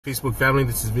Facebook family,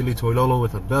 this is Vili Toilolo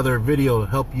with another video to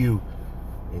help you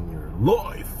in your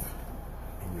life,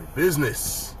 in your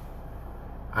business.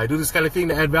 I do this kind of thing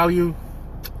to add value.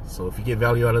 So if you get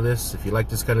value out of this, if you like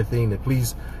this kind of thing, then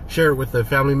please share it with a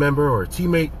family member or a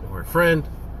teammate or a friend.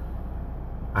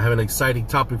 I have an exciting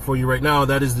topic for you right now.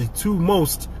 That is the two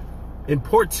most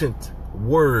important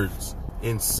words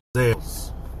in sales.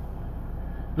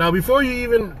 Now, before you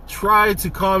even try to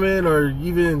comment or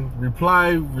even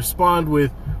respond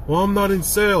with, well, I'm not in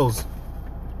sales.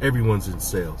 Everyone's in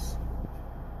sales.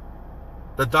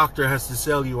 The doctor has to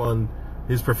sell you on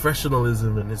his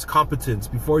professionalism and his competence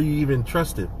before you even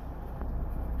trust him.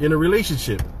 In a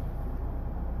relationship,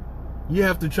 you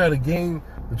have to try to gain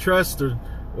the trust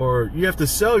or you have to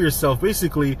sell yourself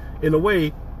basically in a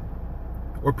way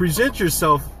or present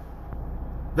yourself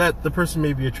that the person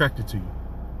may be attracted to you.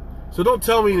 So don't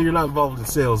tell me you're not involved in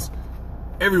sales.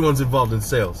 Everyone's involved in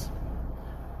sales.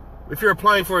 If you're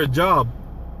applying for a job,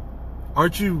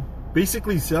 aren't you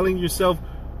basically selling yourself?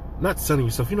 Not selling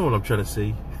yourself, you know what I'm trying to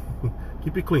say.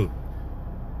 Keep it clean.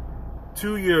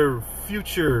 To your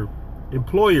future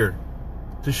employer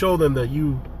to show them that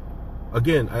you,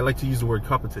 again, I like to use the word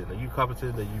competent. Are you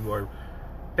competent? That you are,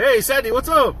 hey, Sandy, what's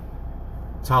up?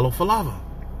 Talo Falava.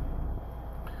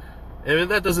 And if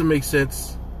that doesn't make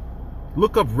sense,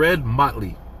 look up Red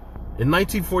Motley. In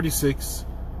 1946,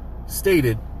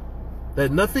 stated that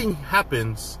nothing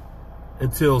happens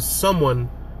until someone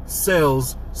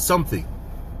sells something.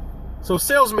 So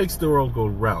sales makes the world go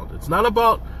round. It's not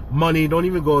about money. Don't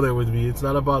even go there with me. It's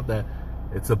not about that.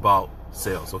 It's about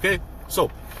sales, okay?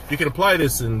 So you can apply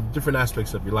this in different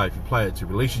aspects of your life. You apply it to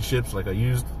relationships like I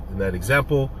used in that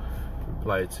example. You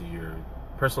apply it to your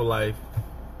personal life,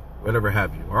 whatever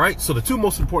have you. All right, so the two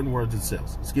most important words in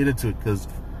sales. Let's get into it because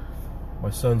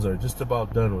my sons are just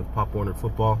about done with Pop Warner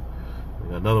football. We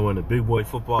got another one in big boy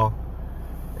football.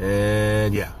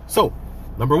 And yeah, so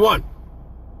number one,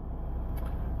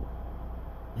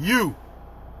 you.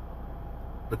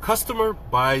 The customer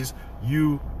buys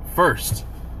you first.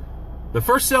 The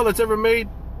first sale that's ever made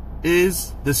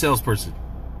is the salesperson.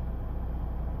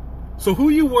 So who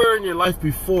you were in your life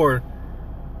before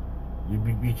you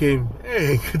became,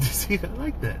 hey, good to see you. I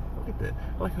like that. I like that.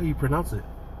 I like how you pronounce it.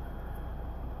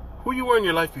 Who you were in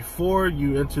your life before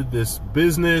you entered this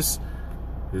business,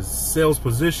 this sales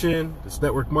position, this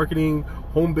network marketing,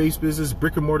 home-based business,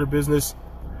 brick-and-mortar business,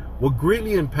 will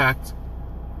greatly impact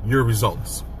your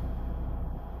results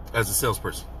as a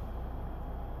salesperson.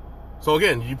 So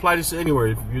again, you apply this anywhere.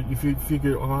 If you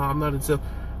figure, oh, I'm not in sales,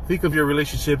 think of your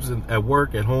relationships at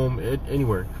work, at home,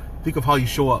 anywhere. Think of how you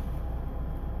show up.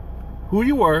 Who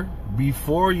you were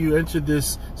before you entered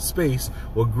this space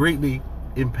will greatly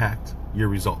impact your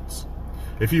results.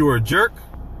 If you were a jerk,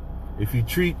 if you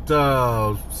treat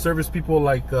service people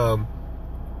like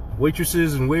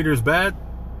waitresses and waiters bad,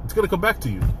 it's going to come back to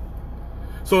you.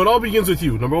 So it all begins with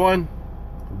you. Number one,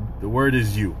 the word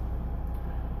is you.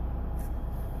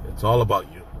 It's all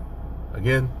about you.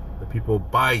 Again, the people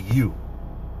buy you.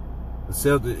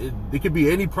 It could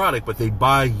be any product, but they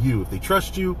buy you. If they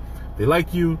trust you, they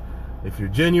like you, if you're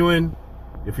genuine,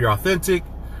 if you're authentic.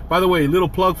 By the way, little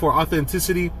plug for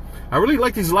authenticity. I really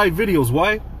like these live videos.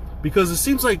 Why? Because it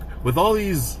seems like with all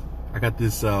these, I got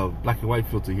this black and white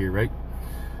filter here, right?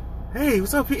 Hey,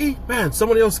 what's up, PE? Man,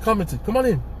 somebody else commented. Come on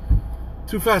in.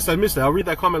 Too fast, I missed it. I'll read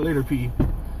that comment later, PE.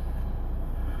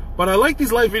 But I like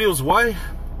these live videos. Why?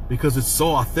 Because it's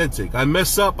so authentic. I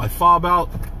mess up, I fob out,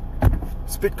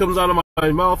 spit comes out of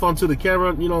my mouth onto the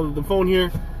camera, you know, the phone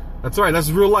here. That's right,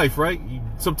 that's real life, right?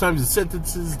 Sometimes the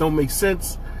sentences don't make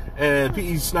sense. And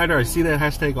P.E. Snyder, I see that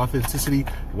hashtag authenticity.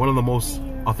 One of the most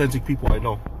authentic people I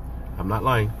know. I'm not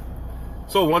lying.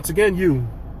 So once again, you.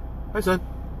 Hi, son.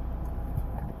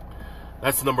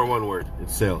 That's the number one word in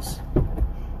sales.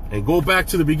 And go back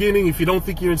to the beginning. If you don't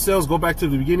think you're in sales, go back to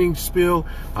the beginning spiel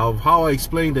of how I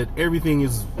explained that everything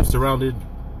is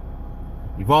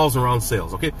evolves around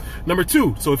sales, okay? Number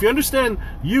two, so if you understand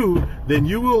you, then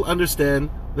you will understand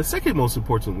the second most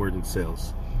important word in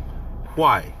sales.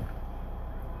 Why?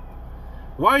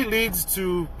 Why leads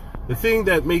to the thing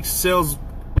that makes sales,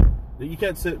 that you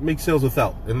can't make sales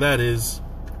without, and that is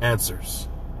answers.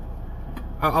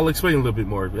 I'll explain a little bit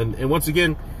more. And once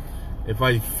again, if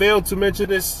I failed to mention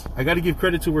this, I got to give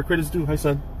credit to where credit's due. Hi,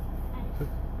 son. Hi.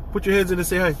 Put your hands in and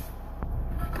say hi.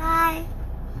 Hi.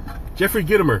 Jeffrey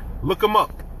Gitomer. Look him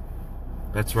up.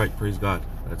 That's right. Praise God.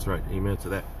 That's right. Amen to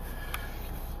that.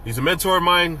 He's a mentor of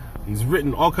mine. He's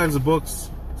written all kinds of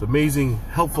books. He's an amazing,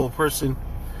 helpful person.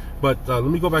 But let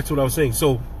me go back to what I was saying.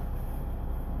 So,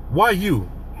 why you?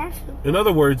 In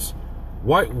other words,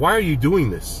 why are you doing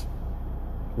this?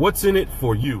 What's in it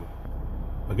for you?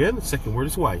 Again, the second word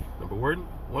is why.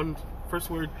 First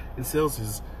word in sales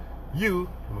is you.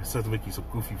 And my son's making some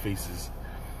goofy faces.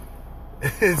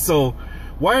 And so,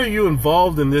 why are you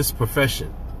involved in this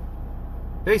profession?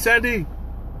 Hey, Sandy.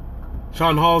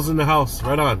 Sean Hall's in the house.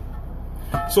 Right on.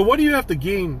 So, what do you have to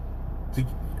gain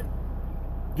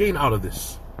out of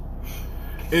this?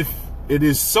 If it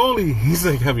is solely, he's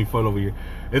like having fun over here.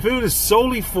 If it is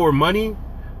solely for money,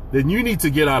 then you need to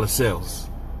get out of sales.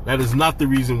 That is not the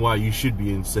reason why you should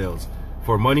be in sales.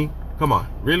 For money? Come on,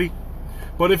 really?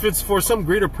 But if it's for some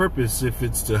greater purpose, if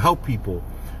it's to help people,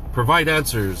 provide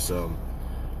answers,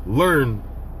 learn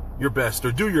your best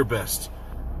or do your best,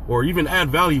 or even add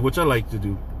value, which I like to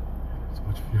do. So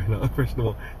much right now. First of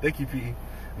all, thank you, PE.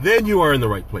 Then you are in the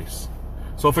right place.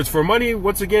 So if it's for money,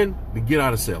 once again, then get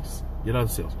out of sales. Get out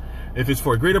of sales. If it's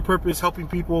for a greater purpose, helping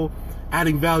people,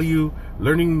 adding value,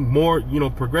 learning more,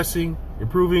 progressing,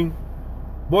 improving.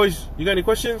 Boys, you got any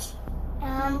questions?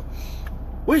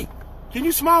 Wait, can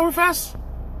you smile real fast?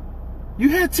 You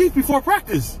had teeth before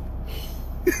practice.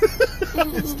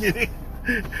 I'm just kidding.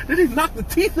 They didn't knock the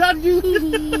teeth out of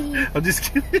you. I'm just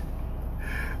kidding.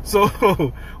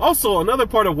 So, also another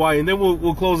part of why, and then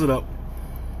we'll close it up,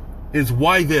 is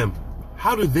why them?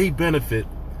 How do they benefit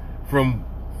from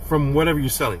whatever you're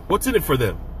selling? What's in it for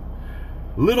them?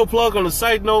 Little plug on a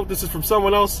side note, this is from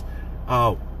someone else.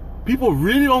 People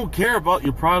really don't care about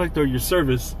your product or your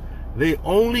service. They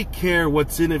only care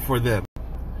what's in it for them.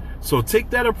 So take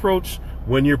that approach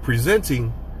when you're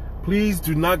presenting. Please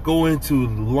do not go into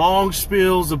long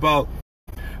spills about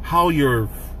how your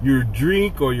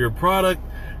drink or your product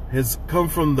has come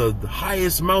from the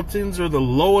highest mountains or the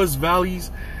lowest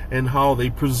valleys and how they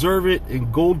preserve it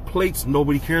in gold plates.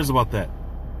 Nobody cares about that.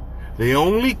 They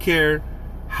only care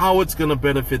how it's going to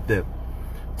benefit them.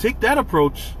 Take that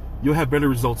approach, you'll have better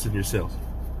results in your sales.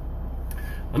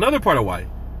 Another part of why,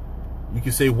 you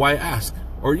can say why ask,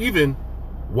 or even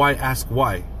why ask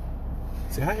why.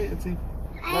 Say hi, Auntie.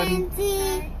 Hi,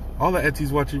 Auntie. All the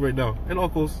aunties watching right now, and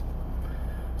uncles.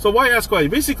 So why ask why?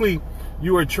 Basically,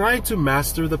 you are trying to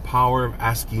master the power of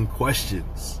asking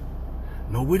questions.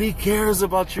 Nobody cares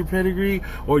about your pedigree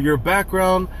or your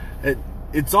background.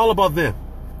 It's all about them.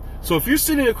 So if you're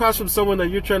sitting across from someone that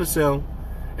you're trying to sell,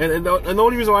 and the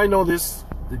only reason why I know this,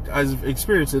 I've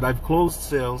experienced it, I've closed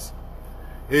sales,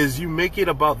 is you make it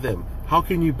about them. How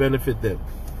can you benefit them?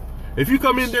 If you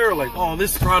come in there like, oh,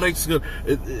 this product's good,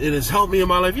 it has helped me in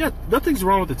my life. Yeah, nothing's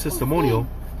wrong with the testimonial,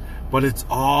 but it's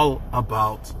all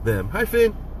about them. Hi,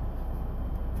 Finn.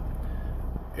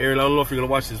 Aaron, I don't know if you're going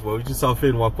to watch this, but we just saw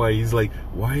Finn walk by. He's like,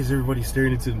 why is everybody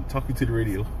talking to the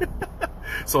radio?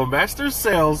 So master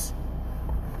sales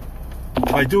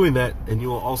by doing that, and you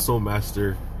will also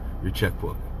master your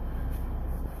checkbook.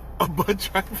 A butt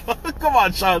tripod. Come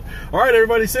on, Sean. All right,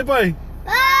 everybody, say bye.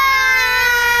 Bye.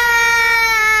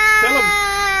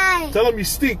 Tell them you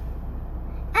stink.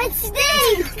 I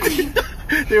stink.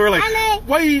 They were like,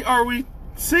 why are we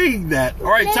saying that?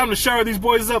 All right, time to shower these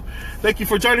boys up. Thank you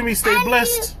for joining me. Stay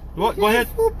blessed. What? Go ahead.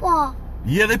 Football.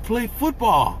 Yeah, they play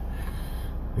football.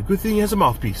 The good thing he has a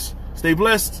mouthpiece. Stay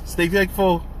blessed. Stay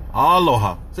thankful.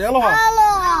 Aloha. Say aloha. Aloha.